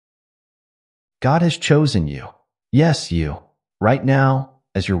God has chosen you. Yes, you. Right now,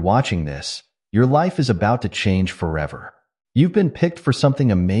 as you're watching this, your life is about to change forever. You've been picked for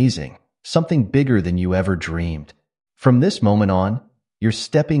something amazing, something bigger than you ever dreamed. From this moment on, you're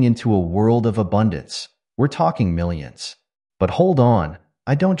stepping into a world of abundance. We're talking millions. But hold on,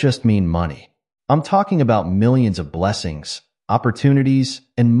 I don't just mean money. I'm talking about millions of blessings, opportunities,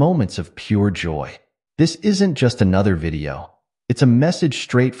 and moments of pure joy. This isn't just another video. It's a message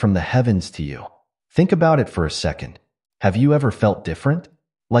straight from the heavens to you. Think about it for a second. Have you ever felt different?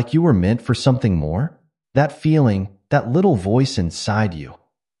 Like you were meant for something more? That feeling, that little voice inside you,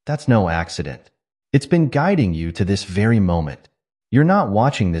 that's no accident. It's been guiding you to this very moment. You're not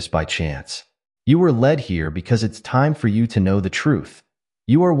watching this by chance. You were led here because it's time for you to know the truth.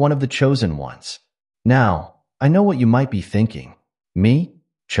 You are one of the chosen ones. Now, I know what you might be thinking. Me?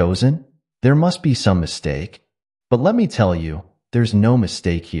 Chosen? There must be some mistake. But let me tell you, there's no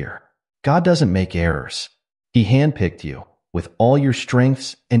mistake here. God doesn't make errors. He handpicked you, with all your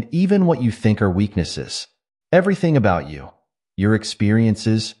strengths and even what you think are weaknesses. Everything about you, your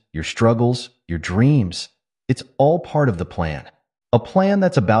experiences, your struggles, your dreams, it's all part of the plan. A plan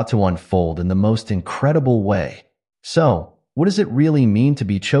that's about to unfold in the most incredible way. So, what does it really mean to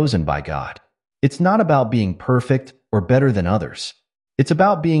be chosen by God? It's not about being perfect or better than others. It's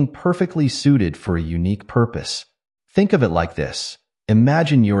about being perfectly suited for a unique purpose. Think of it like this.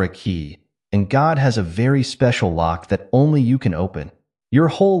 Imagine you're a key, and God has a very special lock that only you can open. Your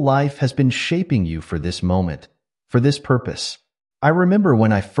whole life has been shaping you for this moment, for this purpose. I remember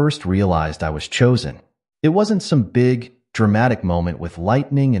when I first realized I was chosen. It wasn't some big, dramatic moment with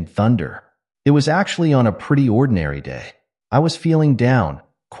lightning and thunder. It was actually on a pretty ordinary day. I was feeling down,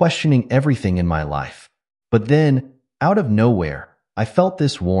 questioning everything in my life. But then, out of nowhere, I felt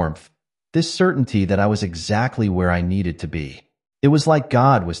this warmth, this certainty that I was exactly where I needed to be. It was like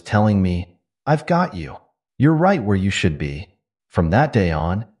God was telling me, I've got you. You're right where you should be. From that day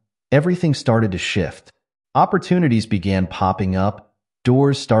on, everything started to shift. Opportunities began popping up,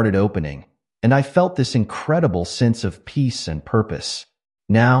 doors started opening, and I felt this incredible sense of peace and purpose.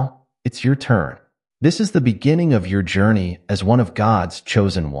 Now, it's your turn. This is the beginning of your journey as one of God's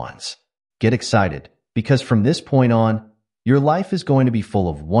chosen ones. Get excited, because from this point on, your life is going to be full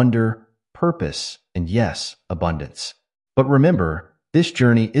of wonder, purpose, and yes, abundance. But remember, this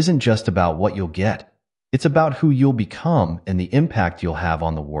journey isn't just about what you'll get. It's about who you'll become and the impact you'll have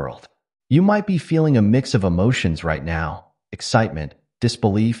on the world. You might be feeling a mix of emotions right now: excitement,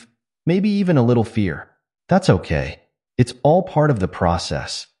 disbelief, maybe even a little fear. That's okay. It's all part of the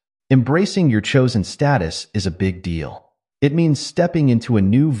process. Embracing your chosen status is a big deal. It means stepping into a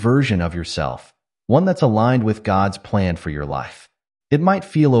new version of yourself, one that's aligned with God's plan for your life. It might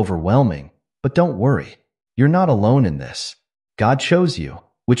feel overwhelming, but don't worry. You're not alone in this. God chose you,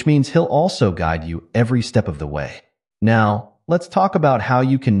 which means He'll also guide you every step of the way. Now, let's talk about how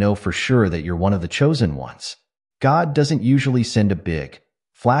you can know for sure that you're one of the chosen ones. God doesn't usually send a big,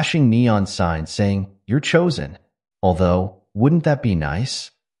 flashing neon sign saying, "You're chosen." Although, wouldn't that be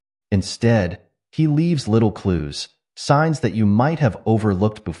nice? Instead, He leaves little clues, signs that you might have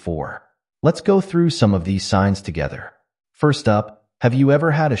overlooked before. Let's go through some of these signs together. First up, have you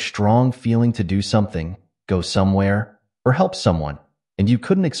ever had a strong feeling to do something, go somewhere, or help someone, and you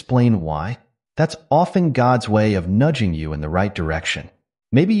couldn't explain why? That's often God's way of nudging you in the right direction.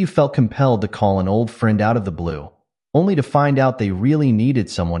 Maybe you felt compelled to call an old friend out of the blue, only to find out they really needed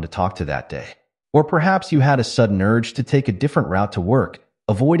someone to talk to that day. Or perhaps you had a sudden urge to take a different route to work,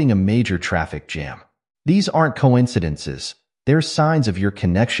 avoiding a major traffic jam. These aren't coincidences. They're signs of your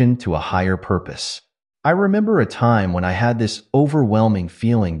connection to a higher purpose. I remember a time when I had this overwhelming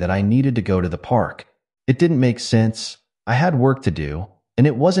feeling that I needed to go to the park. It didn't make sense. I had work to do, and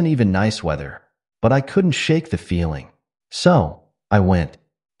it wasn't even nice weather. But I couldn't shake the feeling. So, I went.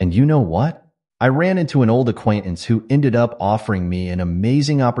 And you know what? I ran into an old acquaintance who ended up offering me an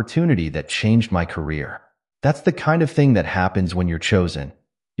amazing opportunity that changed my career. That's the kind of thing that happens when you're chosen.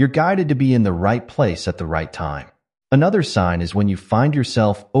 You're guided to be in the right place at the right time. Another sign is when you find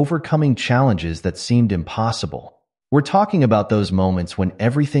yourself overcoming challenges that seemed impossible. We're talking about those moments when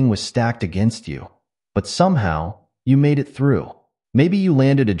everything was stacked against you, but somehow you made it through. Maybe you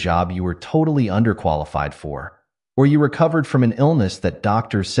landed a job you were totally underqualified for, or you recovered from an illness that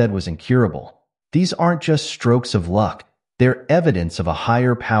doctors said was incurable. These aren't just strokes of luck. They're evidence of a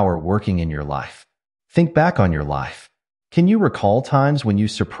higher power working in your life. Think back on your life. Can you recall times when you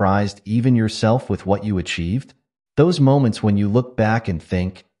surprised even yourself with what you achieved? Those moments when you look back and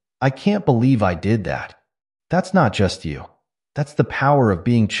think, I can't believe I did that. That's not just you. That's the power of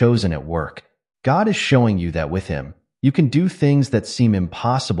being chosen at work. God is showing you that with Him, you can do things that seem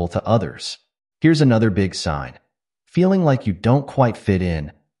impossible to others. Here's another big sign. Feeling like you don't quite fit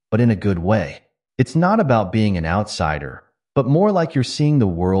in, but in a good way. It's not about being an outsider, but more like you're seeing the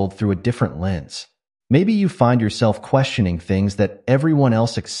world through a different lens. Maybe you find yourself questioning things that everyone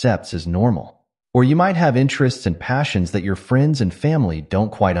else accepts as normal. Or you might have interests and passions that your friends and family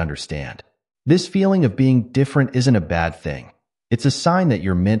don't quite understand. This feeling of being different isn't a bad thing. It's a sign that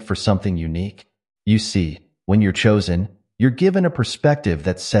you're meant for something unique. You see, when you're chosen, you're given a perspective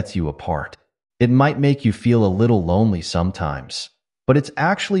that sets you apart. It might make you feel a little lonely sometimes, but it's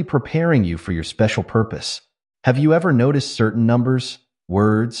actually preparing you for your special purpose. Have you ever noticed certain numbers,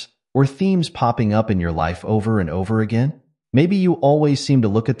 words, or themes popping up in your life over and over again? Maybe you always seem to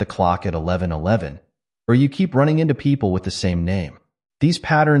look at the clock at 11:11, or you keep running into people with the same name. These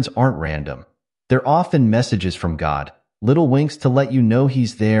patterns aren't random. They're often messages from God, little winks to let you know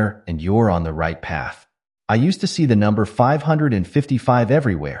He's there and you're on the right path. I used to see the number 555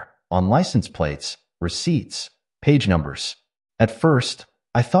 everywhere, on license plates, receipts, page numbers. At first,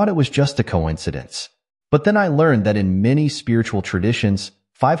 I thought it was just a coincidence. But then I learned that in many spiritual traditions,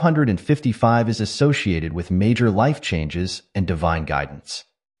 555 is associated with major life changes and divine guidance.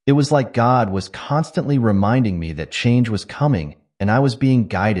 It was like God was constantly reminding me that change was coming and I was being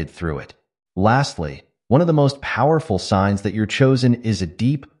guided through it. Lastly, one of the most powerful signs that you're chosen is a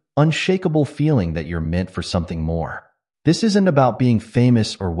deep, unshakable feeling that you're meant for something more. This isn't about being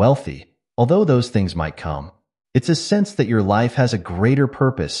famous or wealthy, although those things might come. It's a sense that your life has a greater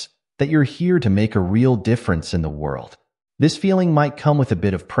purpose, that you're here to make a real difference in the world. This feeling might come with a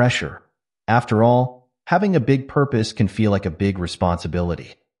bit of pressure. After all, having a big purpose can feel like a big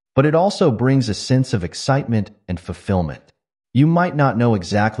responsibility. But it also brings a sense of excitement and fulfillment. You might not know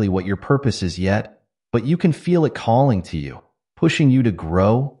exactly what your purpose is yet, but you can feel it calling to you, pushing you to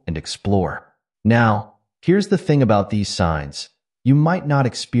grow and explore. Now, here's the thing about these signs. You might not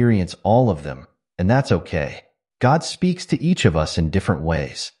experience all of them, and that's okay. God speaks to each of us in different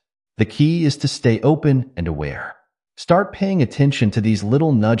ways. The key is to stay open and aware. Start paying attention to these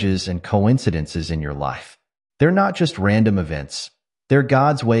little nudges and coincidences in your life. They're not just random events. They're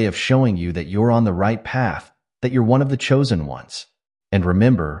God's way of showing you that you're on the right path, that you're one of the chosen ones. And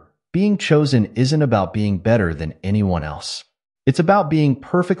remember, being chosen isn't about being better than anyone else. It's about being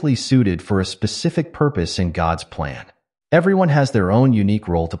perfectly suited for a specific purpose in God's plan. Everyone has their own unique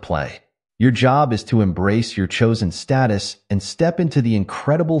role to play. Your job is to embrace your chosen status and step into the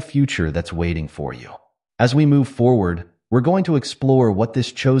incredible future that's waiting for you. As we move forward, we're going to explore what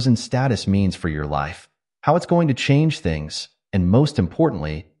this chosen status means for your life, how it's going to change things, and most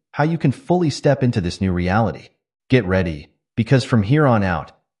importantly, how you can fully step into this new reality. Get ready, because from here on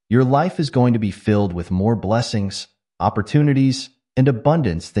out, your life is going to be filled with more blessings, opportunities, and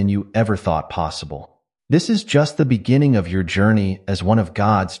abundance than you ever thought possible. This is just the beginning of your journey as one of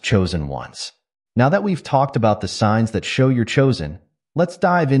God's chosen ones. Now that we've talked about the signs that show you're chosen, let's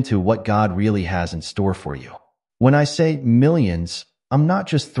dive into what God really has in store for you. When I say millions, I'm not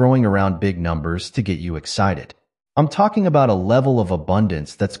just throwing around big numbers to get you excited. I'm talking about a level of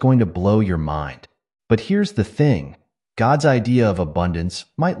abundance that's going to blow your mind. But here's the thing. God's idea of abundance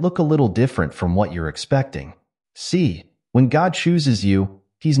might look a little different from what you're expecting. See, when God chooses you,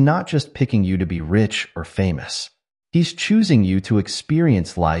 He's not just picking you to be rich or famous. He's choosing you to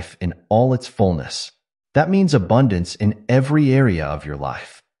experience life in all its fullness. That means abundance in every area of your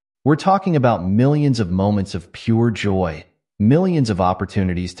life. We're talking about millions of moments of pure joy, millions of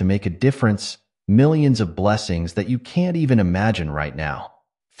opportunities to make a difference, millions of blessings that you can't even imagine right now.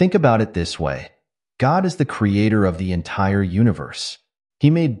 Think about it this way. God is the creator of the entire universe. He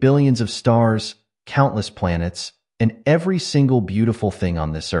made billions of stars, countless planets, and every single beautiful thing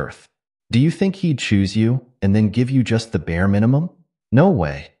on this earth. Do you think He'd choose you and then give you just the bare minimum? No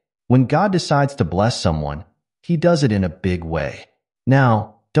way. When God decides to bless someone, He does it in a big way.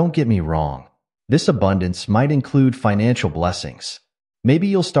 Now, don't get me wrong. This abundance might include financial blessings. Maybe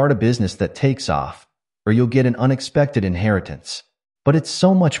you'll start a business that takes off, or you'll get an unexpected inheritance. But it's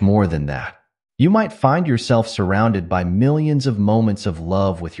so much more than that. You might find yourself surrounded by millions of moments of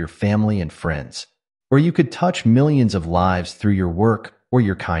love with your family and friends, or you could touch millions of lives through your work or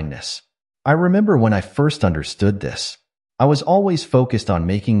your kindness. I remember when I first understood this. I was always focused on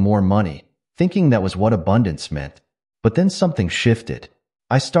making more money, thinking that was what abundance meant. But then something shifted.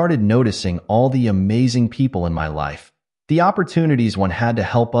 I started noticing all the amazing people in my life, the opportunities one had to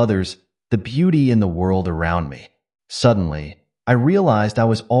help others, the beauty in the world around me. Suddenly, I realized I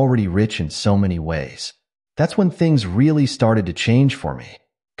was already rich in so many ways. That's when things really started to change for me.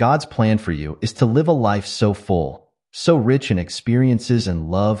 God's plan for you is to live a life so full, so rich in experiences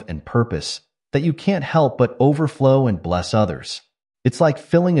and love and purpose, that you can't help but overflow and bless others. It's like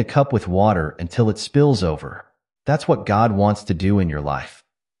filling a cup with water until it spills over. That's what God wants to do in your life.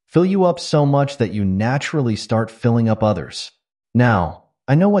 Fill you up so much that you naturally start filling up others. Now,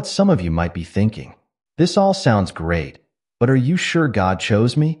 I know what some of you might be thinking. This all sounds great, but are you sure God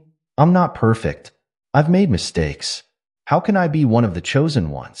chose me? I'm not perfect. I've made mistakes. How can I be one of the chosen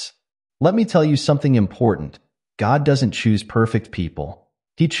ones? Let me tell you something important. God doesn't choose perfect people.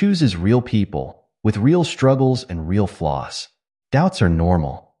 He chooses real people with real struggles and real flaws. Doubts are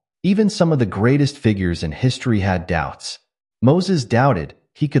normal. Even some of the greatest figures in history had doubts. Moses doubted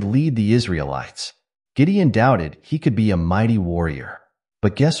he could lead the Israelites. Gideon doubted he could be a mighty warrior.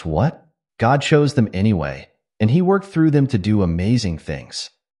 But guess what? God chose them anyway, and he worked through them to do amazing things.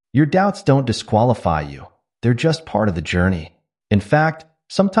 Your doubts don't disqualify you. They're just part of the journey. In fact,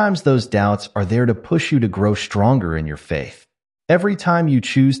 sometimes those doubts are there to push you to grow stronger in your faith. Every time you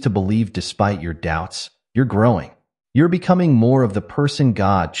choose to believe despite your doubts, you're growing. You're becoming more of the person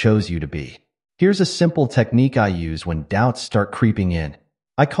God chose you to be. Here's a simple technique I use when doubts start creeping in.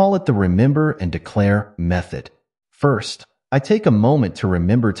 I call it the remember and declare method. First, I take a moment to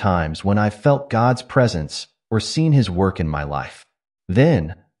remember times when I felt God's presence or seen his work in my life.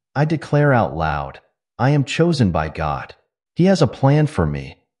 Then, I declare out loud, I am chosen by God. He has a plan for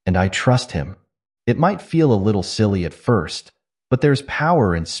me, and I trust him. It might feel a little silly at first, but there's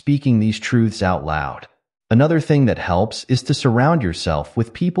power in speaking these truths out loud. Another thing that helps is to surround yourself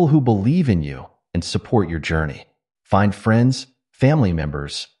with people who believe in you and support your journey. Find friends, family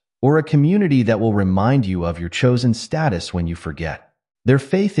members, or a community that will remind you of your chosen status when you forget. Their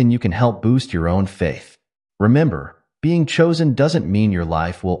faith in you can help boost your own faith. Remember, being chosen doesn't mean your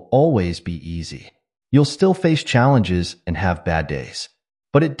life will always be easy. You'll still face challenges and have bad days.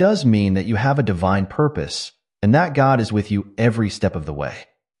 But it does mean that you have a divine purpose, and that God is with you every step of the way.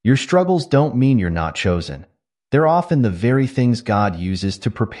 Your struggles don't mean you're not chosen. They're often the very things God uses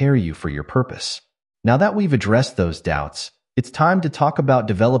to prepare you for your purpose. Now that we've addressed those doubts, it's time to talk about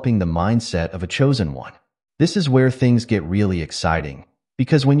developing the mindset of a chosen one. This is where things get really exciting,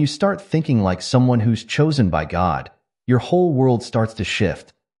 because when you start thinking like someone who's chosen by God, your whole world starts to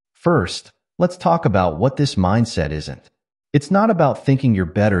shift. First, let's talk about what this mindset isn't. It's not about thinking you're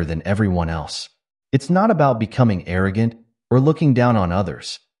better than everyone else. It's not about becoming arrogant or looking down on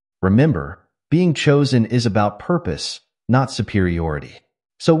others. Remember, being chosen is about purpose, not superiority.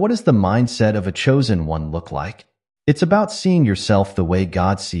 So what does the mindset of a chosen one look like? It's about seeing yourself the way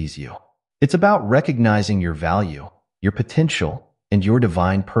God sees you. It's about recognizing your value, your potential, and your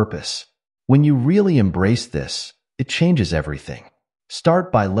divine purpose. When you really embrace this, it changes everything.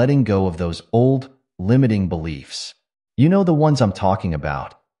 Start by letting go of those old, limiting beliefs. You know the ones I'm talking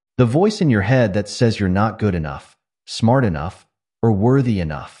about. The voice in your head that says you're not good enough, smart enough, or worthy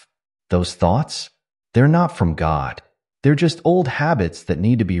enough. Those thoughts? They're not from God. They're just old habits that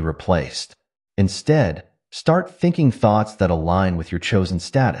need to be replaced. Instead, start thinking thoughts that align with your chosen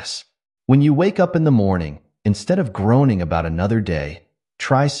status. When you wake up in the morning, instead of groaning about another day,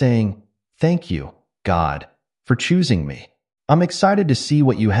 try saying, "Thank you, God, for choosing me. I'm excited to see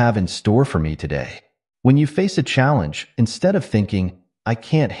what you have in store for me today." When you face a challenge, instead of thinking, "I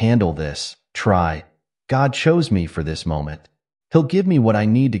can't handle this," try, "God chose me for this moment. He'll give me what I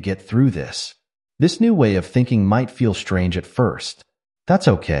need to get through this." This new way of thinking might feel strange at first. That's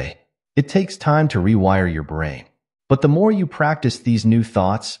okay. It takes time to rewire your brain. But the more you practice these new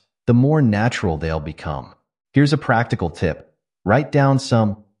thoughts, the more natural they'll become. Here's a practical tip. Write down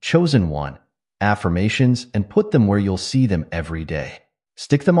some chosen one affirmations and put them where you'll see them every day.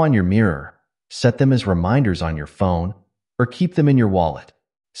 Stick them on your mirror, set them as reminders on your phone, or keep them in your wallet.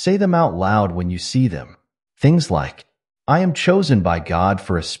 Say them out loud when you see them. Things like, "I am chosen by God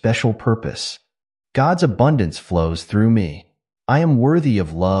for a special purpose. God's abundance flows through me. I am worthy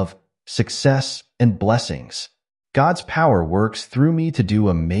of love, success, and blessings. God's power works through me to do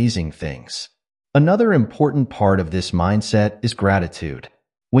amazing things." Another important part of this mindset is gratitude.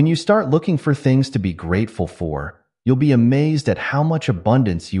 When you start looking for things to be grateful for, you'll be amazed at how much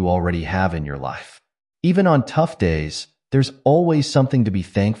abundance you already have in your life. Even on tough days, there's always something to be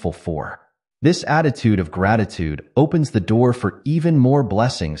thankful for. This attitude of gratitude opens the door for even more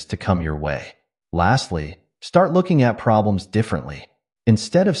blessings to come your way. Lastly, start looking at problems differently.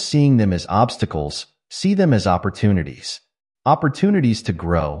 Instead of seeing them as obstacles, see them as opportunities. Opportunities to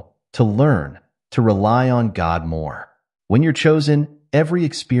grow, to learn, to rely on God more. When you're chosen, every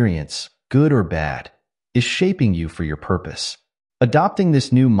experience, good or bad, is shaping you for your purpose. Adopting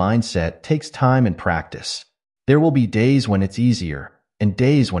this new mindset takes time and practice. There will be days when it's easier and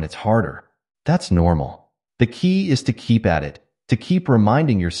days when it's harder. That's normal. The key is to keep at it, to keep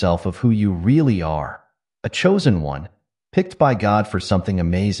reminding yourself of who you really are, a chosen one, picked by God for something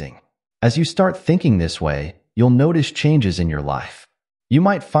amazing. As you start thinking this way, you'll notice changes in your life. You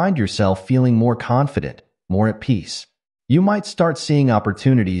might find yourself feeling more confident, more at peace. You might start seeing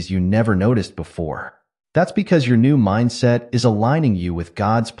opportunities you never noticed before. That's because your new mindset is aligning you with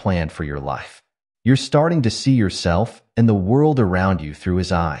God's plan for your life. You're starting to see yourself and the world around you through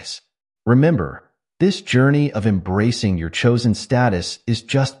His eyes. Remember, this journey of embracing your chosen status is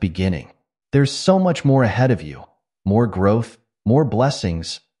just beginning. There's so much more ahead of you. More growth, more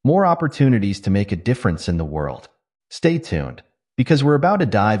blessings, more opportunities to make a difference in the world. Stay tuned, because we're about to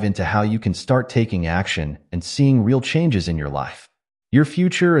dive into how you can start taking action and seeing real changes in your life. Your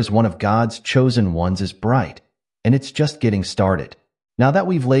future as one of God's chosen ones is bright, and it's just getting started. Now that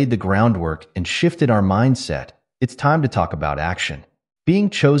we've laid the groundwork and shifted our mindset, it's time to talk about action.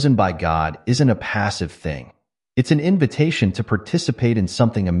 Being chosen by God isn't a passive thing. It's an invitation to participate in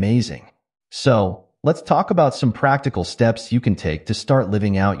something amazing. So, let's talk about some practical steps you can take to start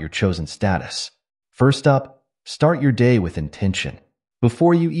living out your chosen status. First up, start your day with intention.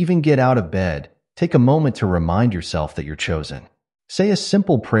 Before you even get out of bed, take a moment to remind yourself that you're chosen. Say a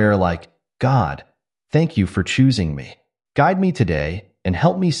simple prayer like, "God, thank you for choosing me. Guide me today and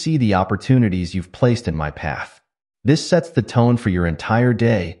help me see the opportunities you've placed in my path." This sets the tone for your entire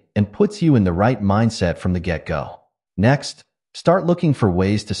day and puts you in the right mindset from the get-go. Next, start looking for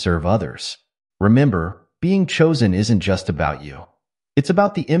ways to serve others. Remember, being chosen isn't just about you. It's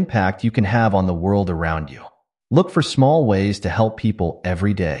about the impact you can have on the world around you. Look for small ways to help people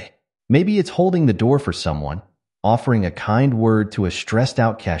every day. Maybe it's holding the door for someone, offering a kind word to a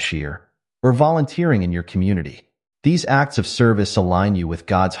stressed-out cashier, or volunteering in your community. These acts of service align you with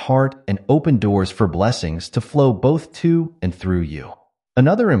God's heart and open doors for blessings to flow both to and through you.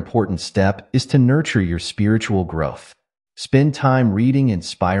 Another important step is to nurture your spiritual growth. Spend time reading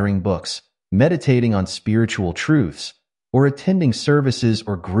inspiring books, meditating on spiritual truths, or attending services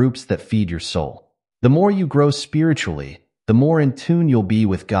or groups that feed your soul. The more you grow spiritually, the more in tune you'll be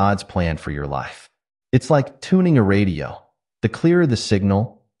with God's plan for your life. It's like tuning a radio. The clearer the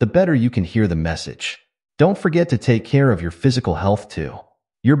signal, the better you can hear the message. Don't forget to take care of your physical health too.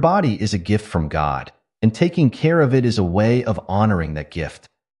 Your body is a gift from God, and taking care of it is a way of honoring that gift.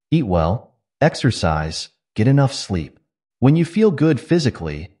 Eat well, exercise, get enough sleep. When you feel good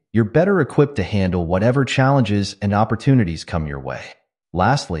physically, you're better equipped to handle whatever challenges and opportunities come your way.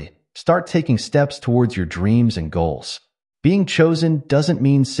 Lastly, start taking steps towards your dreams and goals. Being chosen doesn't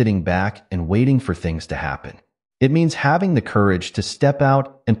mean sitting back and waiting for things to happen. It means having the courage to step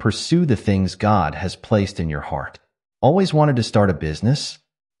out and pursue the things God has placed in your heart. Always wanted to start a business?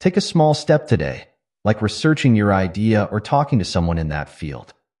 Take a small step today, like researching your idea or talking to someone in that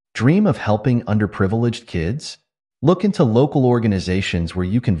field. Dream of helping underprivileged kids? Look into local organizations where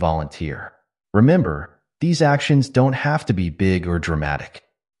you can volunteer. Remember, these actions don't have to be big or dramatic.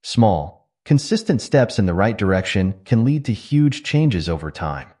 Small, consistent steps in the right direction can lead to huge changes over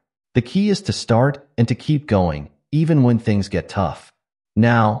time. The key is to start and to keep going, even when things get tough.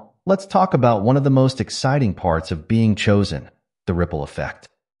 Now, let's talk about one of the most exciting parts of being chosen, the ripple effect.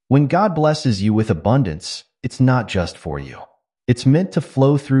 When God blesses you with abundance, it's not just for you. It's meant to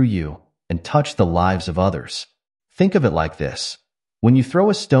flow through you and touch the lives of others. Think of it like this. When you throw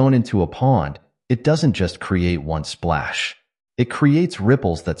a stone into a pond, it doesn't just create one splash. It creates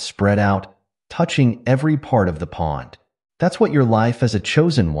ripples that spread out, touching every part of the pond. That's what your life as a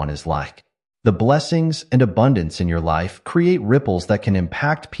chosen one is like. The blessings and abundance in your life create ripples that can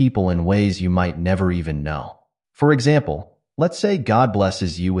impact people in ways you might never even know. For example, let's say God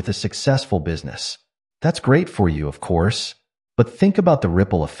blesses you with a successful business. That's great for you, of course, but think about the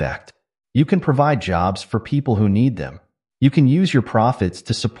ripple effect. You can provide jobs for people who need them. You can use your profits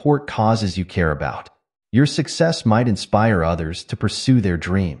to support causes you care about. Your success might inspire others to pursue their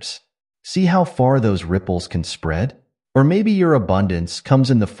dreams. See how far those ripples can spread? Or maybe your abundance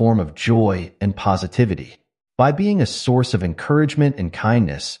comes in the form of joy and positivity. By being a source of encouragement and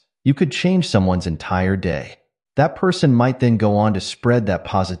kindness, you could change someone's entire day. That person might then go on to spread that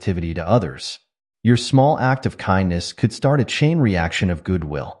positivity to others. Your small act of kindness could start a chain reaction of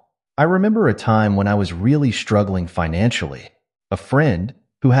goodwill. I remember a time when I was really struggling financially. A friend,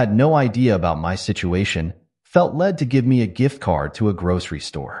 who had no idea about my situation, felt led to give me a gift card to a grocery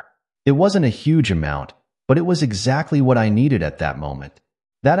store. It wasn't a huge amount, but it was exactly what I needed at that moment.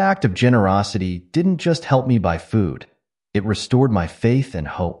 That act of generosity didn't just help me buy food. It restored my faith and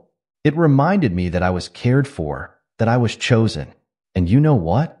hope. It reminded me that I was cared for, that I was chosen. And you know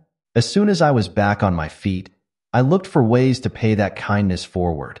what? As soon as I was back on my feet, I looked for ways to pay that kindness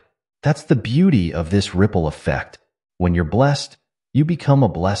forward. That's the beauty of this ripple effect. When you're blessed, you become a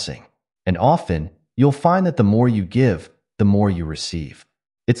blessing. And often, you'll find that the more you give, the more you receive.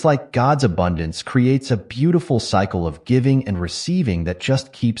 It's like God's abundance creates a beautiful cycle of giving and receiving that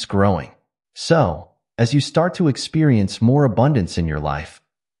just keeps growing. So, as you start to experience more abundance in your life,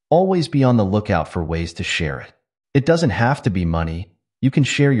 always be on the lookout for ways to share it. It doesn't have to be money. You can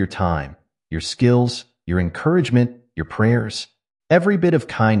share your time, your skills, your encouragement, your prayers. Every bit of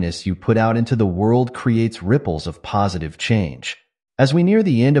kindness you put out into the world creates ripples of positive change. As we near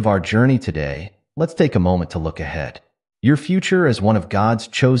the end of our journey today, let's take a moment to look ahead. Your future as one of God's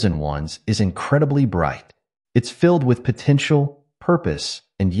chosen ones is incredibly bright. It's filled with potential, purpose,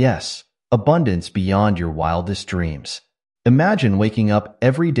 and yes, abundance beyond your wildest dreams. Imagine waking up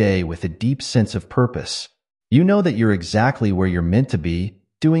every day with a deep sense of purpose. You know that you're exactly where you're meant to be,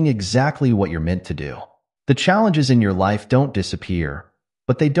 doing exactly what you're meant to do. The challenges in your life don't disappear,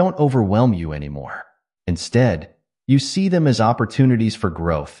 but they don't overwhelm you anymore. Instead, you see them as opportunities for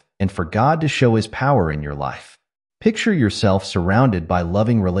growth and for God to show His power in your life. Picture yourself surrounded by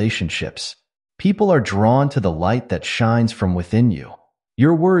loving relationships. People are drawn to the light that shines from within you.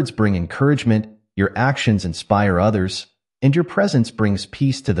 Your words bring encouragement, your actions inspire others, and your presence brings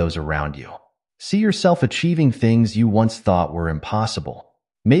peace to those around you. See yourself achieving things you once thought were impossible.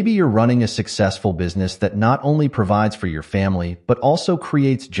 Maybe you're running a successful business that not only provides for your family, but also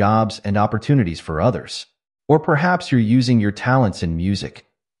creates jobs and opportunities for others. Or perhaps you're using your talents in music,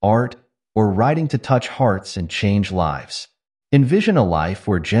 art, or writing to touch hearts and change lives. Envision a life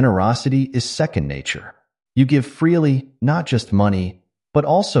where generosity is second nature. You give freely, not just money, but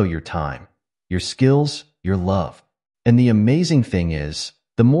also your time, your skills, your love. And the amazing thing is,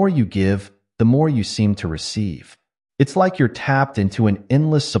 the more you give, the more you seem to receive. It's like you're tapped into an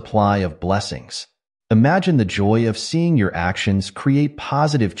endless supply of blessings. Imagine the joy of seeing your actions create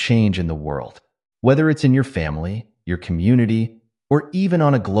positive change in the world. Whether it's in your family, your community, or even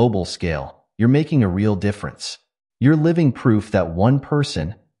on a global scale, you're making a real difference. You're living proof that one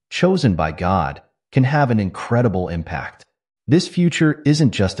person, chosen by God, can have an incredible impact. This future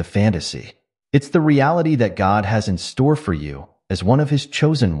isn't just a fantasy. It's the reality that God has in store for you as one of His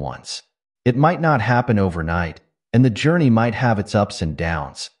chosen ones. It might not happen overnight, and the journey might have its ups and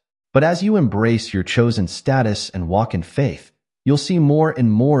downs. But as you embrace your chosen status and walk in faith, you'll see more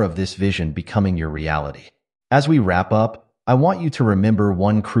and more of this vision becoming your reality. As we wrap up, I want you to remember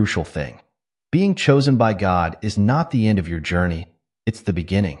one crucial thing. Being chosen by God is not the end of your journey, it's the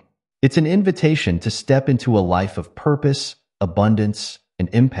beginning. It's an invitation to step into a life of purpose, abundance, and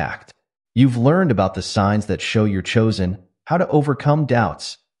impact. You've learned about the signs that show you're chosen, how to overcome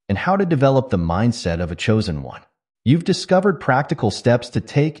doubts, and how to develop the mindset of a chosen one. You've discovered practical steps to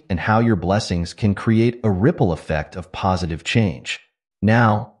take and how your blessings can create a ripple effect of positive change.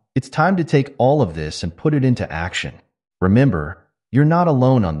 Now, it's time to take all of this and put it into action. Remember, you're not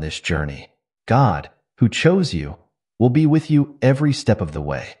alone on this journey. God, who chose you, will be with you every step of the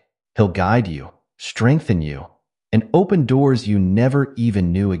way. He'll guide you, strengthen you, and open doors you never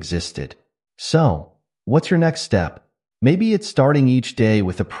even knew existed. So, what's your next step? Maybe it's starting each day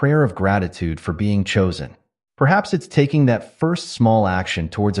with a prayer of gratitude for being chosen. Perhaps it's taking that first small action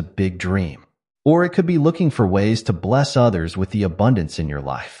towards a big dream. Or it could be looking for ways to bless others with the abundance in your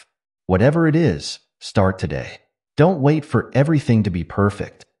life. Whatever it is, start today. Don't wait for everything to be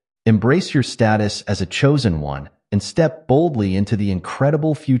perfect. Embrace your status as a chosen one and step boldly into the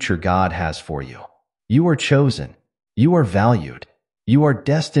incredible future God has for you. You are chosen. You are valued. You are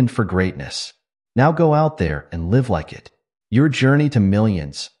destined for greatness. Now go out there and live like it. Your journey to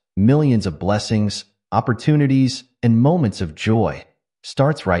millions of blessings, opportunities, and moments of joy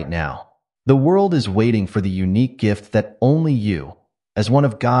starts right now. The world is waiting for the unique gift that only you, as one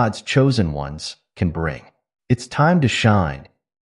of God's chosen ones, can bring. It's time to shine.